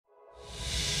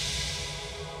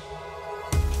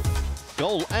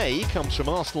Goal A comes from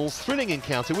Arsenal's thrilling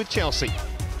encounter with Chelsea.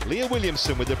 Leah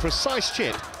Williamson with a precise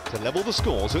chip to level the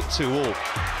scores at 2-2.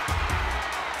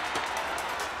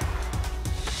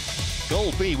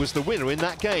 Goal B was the winner in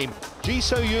that game. Ji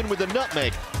So-yoon with a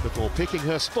nutmeg before picking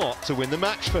her spot to win the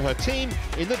match for her team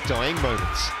in the dying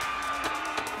moments.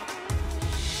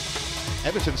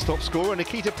 Everton's top scorer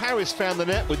Nikita Paris found the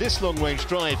net with this long-range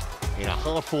drive in a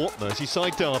hard-fought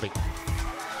Merseyside derby.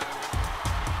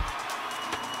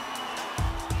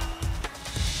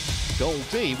 Goal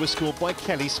D was scored by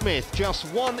Kelly Smith, just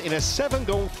one in a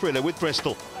 7-goal thriller with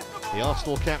Bristol. The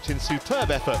Arsenal captain's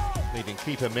superb effort, leaving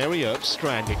keeper Mary Earp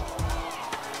stranded.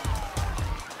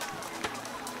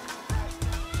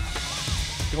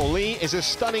 Goal E is a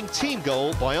stunning team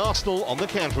goal by Arsenal on the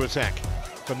counter-attack.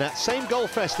 From that same goal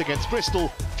fest against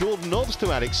Bristol, Jordan Nobbs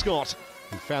to Alex Scott,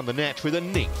 who found the net with a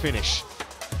neat finish.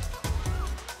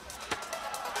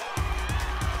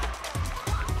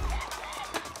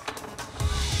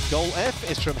 Goal F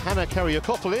is from Hannah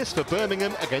Kariakopoulos for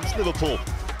Birmingham against Liverpool,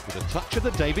 with a touch of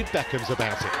the David Beckhams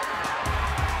about it.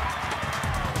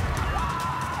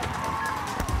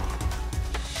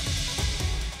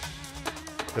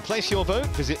 To place your vote,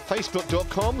 visit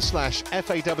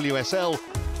facebook.com/FAWSL.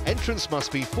 Entrance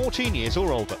must be 14 years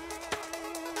or older.